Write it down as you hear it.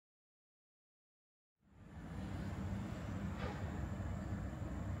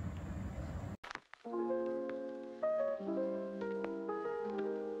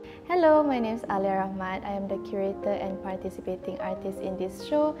Hello, my name is Alya Rahmat. I am the curator and participating artist in this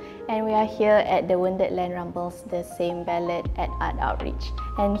show, and we are here at the Wounded Land Rumbles, the same ballad at Art Outreach.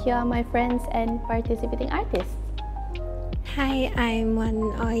 And here are my friends and participating artists. Hi, I'm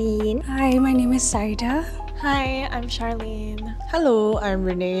Wan Oyin. Hi, my name is Sarita. Hi, I'm Charlene. Hello, I'm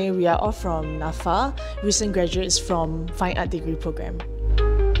Renee. We are all from NAFA, recent graduates from Fine Art Degree Program.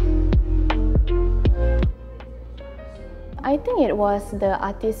 I think it was the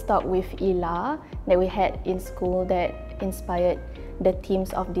artist talk with Ila that we had in school that inspired the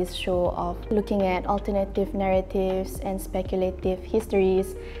themes of this show of looking at alternative narratives and speculative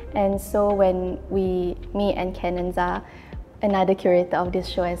histories. And so when me and Kenenza, another curator of this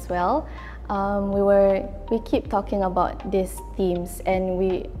show as well, we keep talking about these themes, and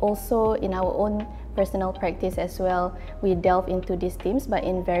we also in our own personal practice as well, we delve into these themes but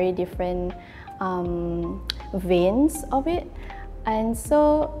in very different veins of it. And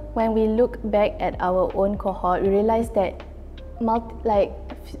so when we look back at our own cohort, we realize that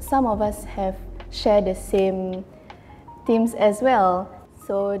some of us have shared the same themes as well.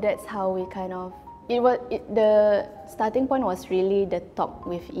 So that's how we the starting point was really the talk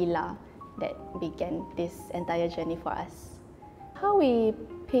with Ila that began this entire journey for us. How we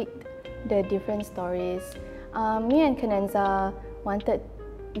picked the different stories, me and Kenenza wanted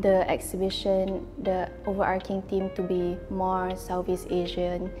the exhibition, the overarching theme to be more Southeast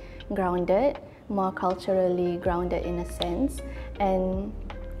Asian grounded, more culturally grounded in a sense. And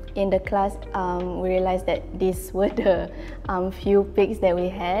in the class, we realized that these were the few picks that we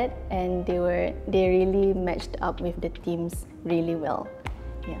had, and they really matched up with the themes really well.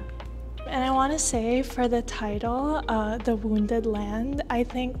 Yeah. And I want to say for the title, The Wounded Land, I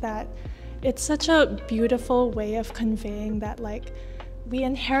think that it's such a beautiful way of conveying that we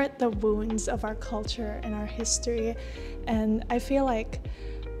inherit the wounds of our culture and our history. And I feel like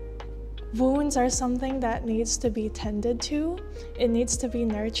wounds are something that needs to be tended to. It needs to be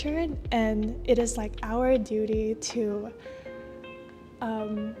nurtured, and it is our duty to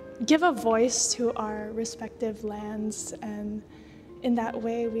give a voice to our respective lands, and in that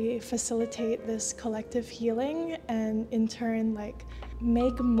way we facilitate this collective healing, and in turn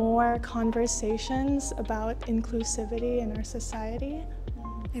make more conversations about inclusivity in our society.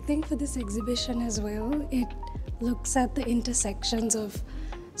 I think for this exhibition as well, it looks at the intersections of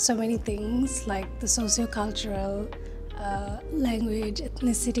so many things like the socio-cultural, language,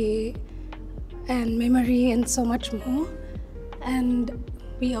 ethnicity, and memory, and so much more. And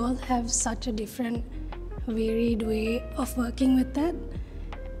we all have such a different, varied way of working with that.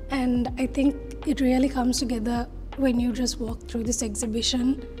 And I think it really comes together when you just walk through this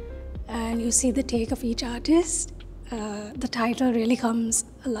exhibition and you see the take of each artist. The title really comes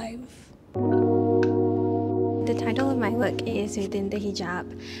alive. The title of my work is Within the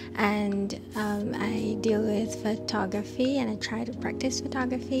Hijab, and I deal with photography, and I try to practice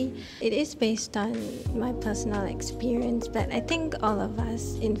photography. It is based on my personal experience, but I think all of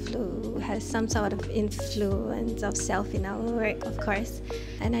us has some sort of influence of self in our work, of course.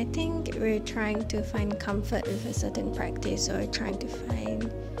 And I think we're trying to find comfort with a certain practice, or trying to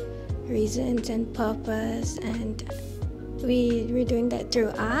find reasons and purpose, and we're doing that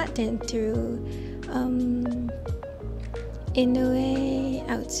through art and through in a way,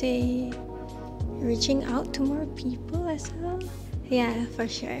 I would say, reaching out to more people as well. Yeah, for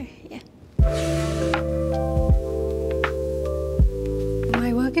sure, yeah.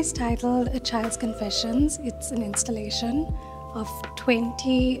 My work is titled A Child's Confessions. It's an installation of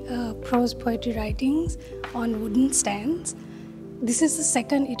 20 prose poetry writings on wooden stands. This is the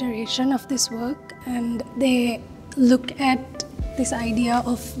second iteration of this work, and they look at this idea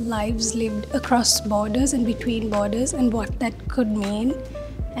of lives lived across borders and between borders, and what that could mean,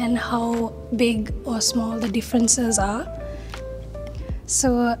 and how big or small the differences are.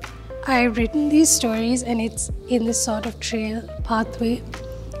 So I've written these stories, and it's in this sort of trail pathway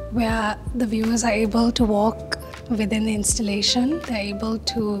where the viewers are able to walk within the installation. They're able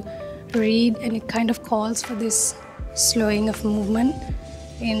to read, and it kind of calls for this slowing of movement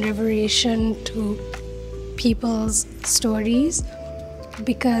in reverberation to people's stories,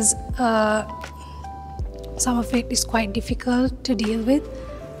 because some of it is quite difficult to deal with,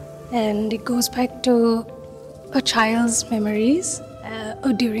 and it goes back to a child's memories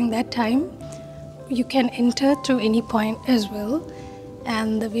during that time. You can enter through any point as well,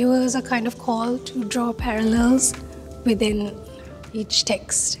 and the viewers are kind of called to draw parallels within each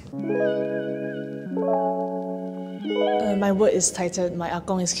text. My work is titled My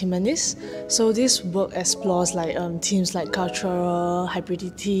Akong is Humanist. So this work explores themes like cultural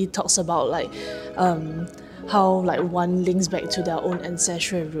hybridity, talks about how like one links back to their own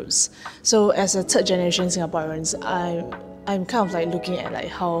ancestral roots. So as a third generation Singaporeans, I'm kind of like looking at like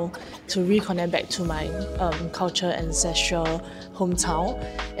how to reconnect back to my culture, ancestral hometown,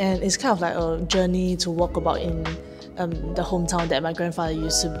 and it's kind of like a journey to walk about in the hometown that my grandfather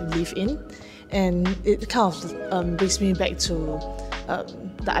used to live in, and it kind of brings me back to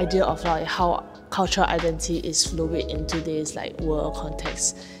the idea of like how cultural identity is fluid in today's like world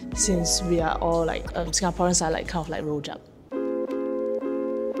context, since we are all like Singaporeans are like kind of like rojak.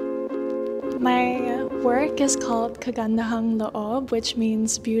 My work is called Kagandahang Loob, which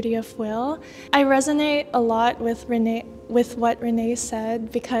means beauty of will. I resonate a lot with what Renee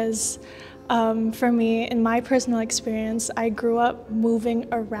said, because for me, in my personal experience, I grew up moving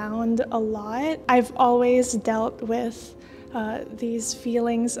around a lot. I've always dealt with these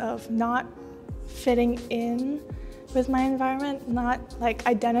feelings of not fitting in with my environment, not like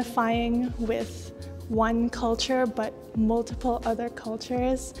identifying with one culture but multiple other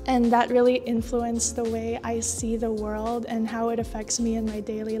cultures, and that really influenced the way I see the world and how it affects me in my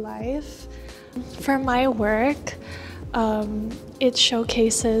daily life. For my work, it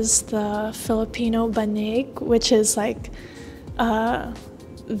showcases the Filipino banig, which is like the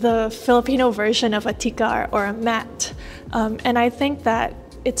Filipino version of a tikar or a mat, and I think that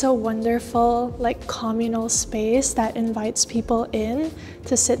it's a wonderful like communal space that invites people in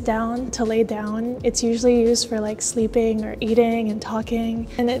to sit down, to lay down. It's usually used for like sleeping or eating and talking,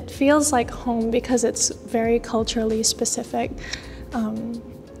 and it feels like home because it's very culturally specific.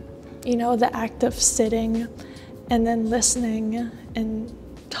 You know, the act of sitting and then listening and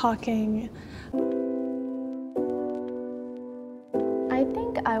talking. I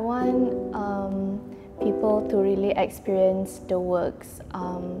think I want people to really experience the works,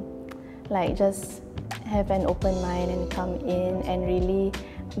 like just have an open mind and come in and really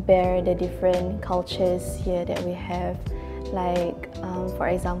bear the different cultures here that we have. Like for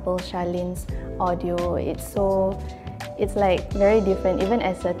example, Charlene's audio, it's like very different. Even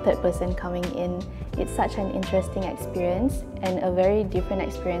as a third person coming in, it's such an interesting experience and a very different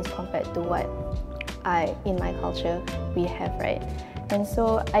experience compared to what in my culture we have, right? And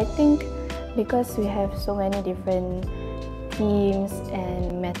so I think because we have so many different themes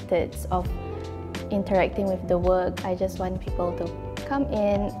and methods of interacting with the work, I just want people to come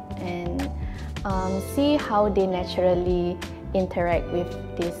in and see how they naturally interact with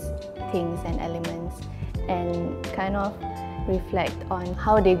these things and elements, and kind of reflect on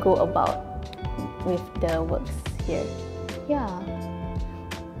how they go about with the works here. Yeah.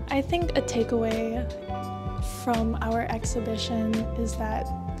 I think a takeaway from our exhibition is that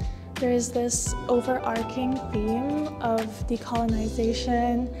there is this overarching theme of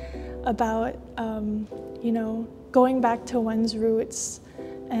decolonization, about you know, going back to one's roots,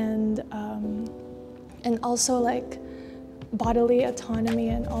 and also like bodily autonomy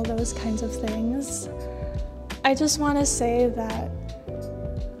and all those kinds of things. I just want to say that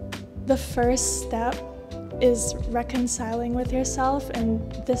the first step is reconciling with yourself, and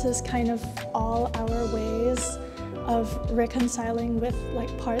this is kind of all our ways of reconciling with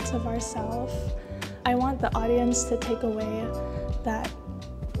like parts of ourselves. I want the audience to take away that,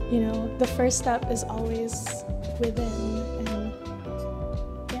 you know, the first step is always within, and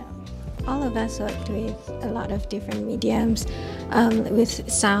yeah. All of us worked with a lot of different mediums, with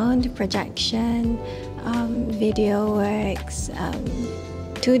sound, projection, video works,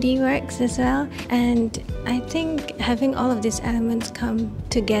 2D works as well. And I think having all of these elements come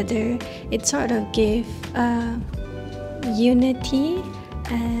together, it sort of gave unity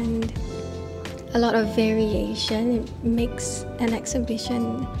and a lot of variation. It makes an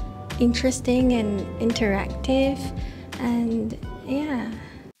exhibition interesting and interactive, and yeah.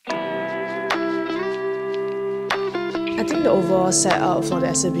 I think the overall setup for the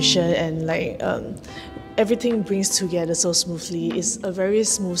exhibition and like everything brings together so smoothly. It's a very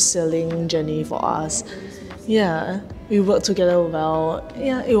smooth sailing journey for us. Yeah, we worked together well.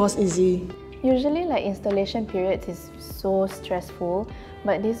 Yeah, it was easy. Usually like installation periods is so stressful,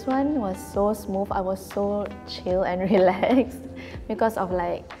 but this one was so smooth. I was so chill and relaxed because of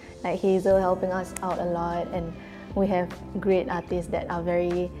like Hazel helping us out a lot, and we have great artists that are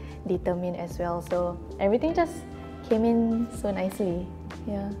very determined as well. So everything just came in so nicely.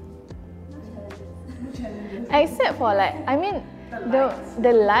 Yeah. Except for like, I mean,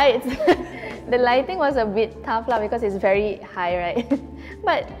 the lights, the lighting was a bit tough lah because it's very high, right?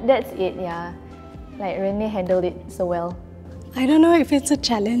 But that's it, yeah. Like Renee handled it so well. I don't know if it's a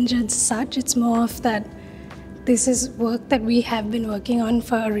challenge as such. It's more of that this is work that we have been working on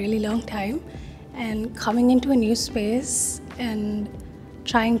for a really long time, and coming into a new space and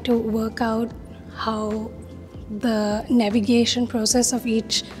trying to work out how the navigation process of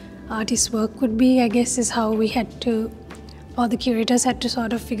each artist's work would be, I guess, is how we had to, or the curators had to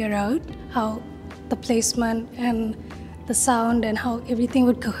sort of figure out how the placement and the sound and how everything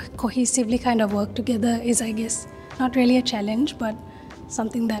would cohesively kind of work together is, I guess, not really a challenge, but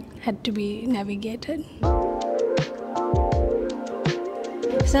something that had to be navigated.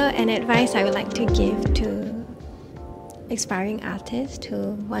 So an advice I would like to give to aspiring artists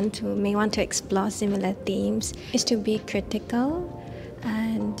who may want to explore similar themes is to be critical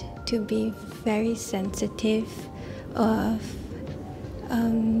and to be very sensitive of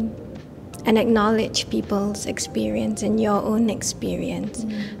and acknowledge people's experience and your own experience,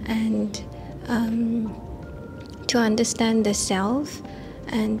 and to understand the self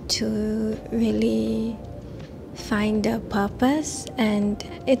and to really find a purpose. And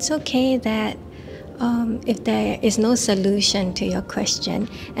it's okay that if there is no solution to your question,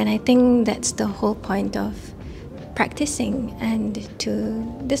 and I think that's the whole point of practicing, and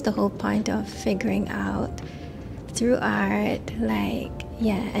this the whole point of figuring out through art,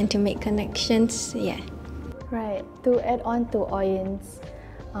 and to make connections, Right. To add on to Oyin's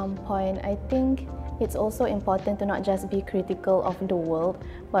point, I think it's also important to not just be critical of the world,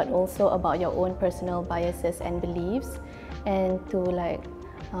 but also about your own personal biases and beliefs, and to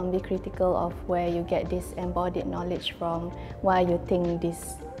be critical of where you get this embodied knowledge from, why you think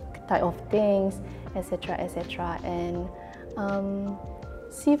this type of things, etc., etc., and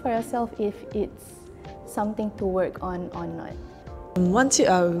see for yourself if it's something to work on or not. One tip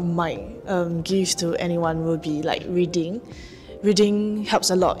I might give to anyone would be reading. Reading helps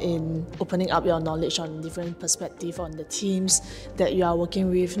a lot in opening up your knowledge on different perspectives on the themes that you are working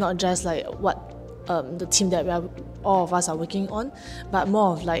with, not just what the theme that all of us are working on, but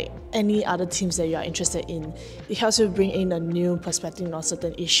more of any other themes that you are interested in. It helps you bring in a new perspective on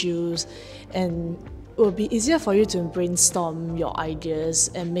certain issues, and it will be easier for you to brainstorm your ideas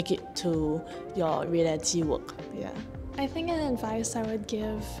and make it to your reality work. Yeah. I think an advice I would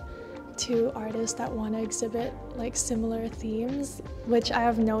give to artists that want to exhibit similar themes, which I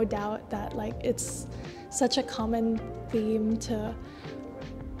have no doubt that it's such a common theme to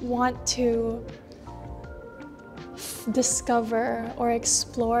want to discover or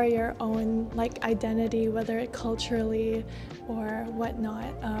explore your own identity, whether it culturally or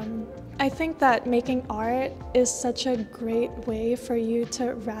whatnot. I think that making art is such a great way for you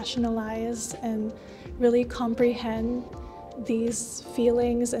to rationalize and really comprehend these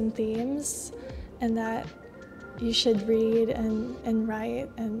feelings and themes, and that you should read and write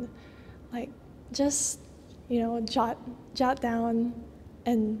and just jot down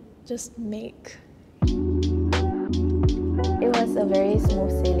and just make. It was a very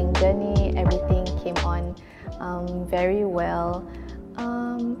smooth sailing journey. Everything came on very well.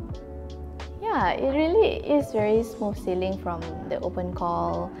 It really is very smooth sailing, from the open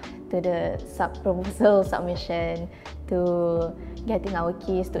call to the proposal submission to getting our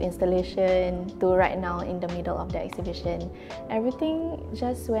keys to installation to right now in the middle of the exhibition. Everything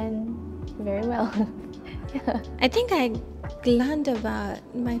just went very well. I think I learned about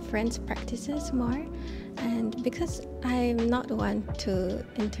my friends' practices more, and because I'm not one to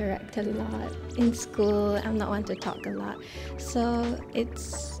interact a lot in school, I'm not one to talk a lot, so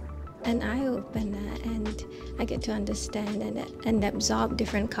it's an eye-opener, and I get to understand and absorb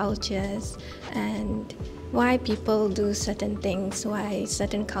different cultures and why people do certain things, why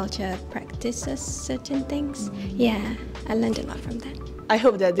certain culture practices certain things. Yeah, I learned a lot from that. I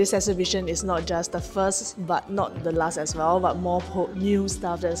hope that this exhibition is not just the first, but not the last as well, but more new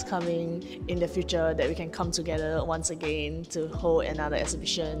stuff that's coming in the future, that we can come together once again to hold another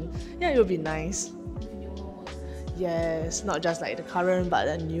exhibition. Yeah, it would be nice. Yes, not just the current, but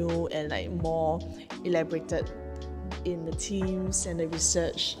the new and more elaborated in the themes and the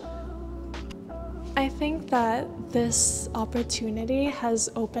research. I think that this opportunity has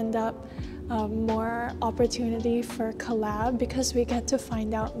opened up more opportunity for collab, because we get to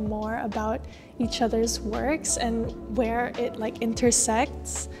find out more about each other's works and where it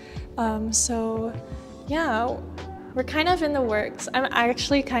intersects. So yeah, we're kind of in the works. I'm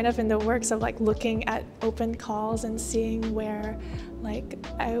actually kind of in the works of looking at open calls and seeing where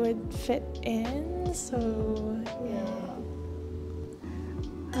I would fit in. So yeah.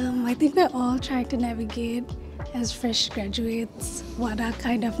 I think we're all trying to navigate as fresh graduates what our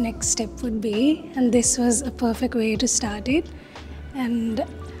kind of next step would be, and this was a perfect way to start it. And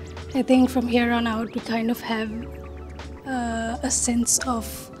I think from here on out we kind of have a sense of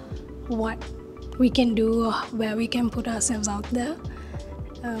what we can do, or where we can put ourselves out there.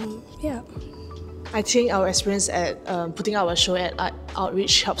 Yeah. I think our experience at putting our show at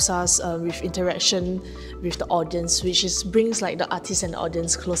Outreach helps us with interaction with the audience, which brings like the artist and the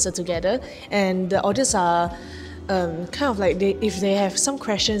audience closer together. And the audience are kind of like, if they have some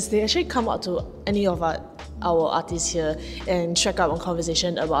questions, they actually come out to any of our artists here and strike up a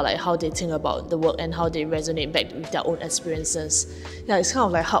conversation about like how they think about the work and how they resonate back with their own experiences. Yeah, it's kind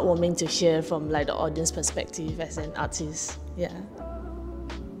of like heartwarming to hear from like the audience perspective as an artist. Yeah.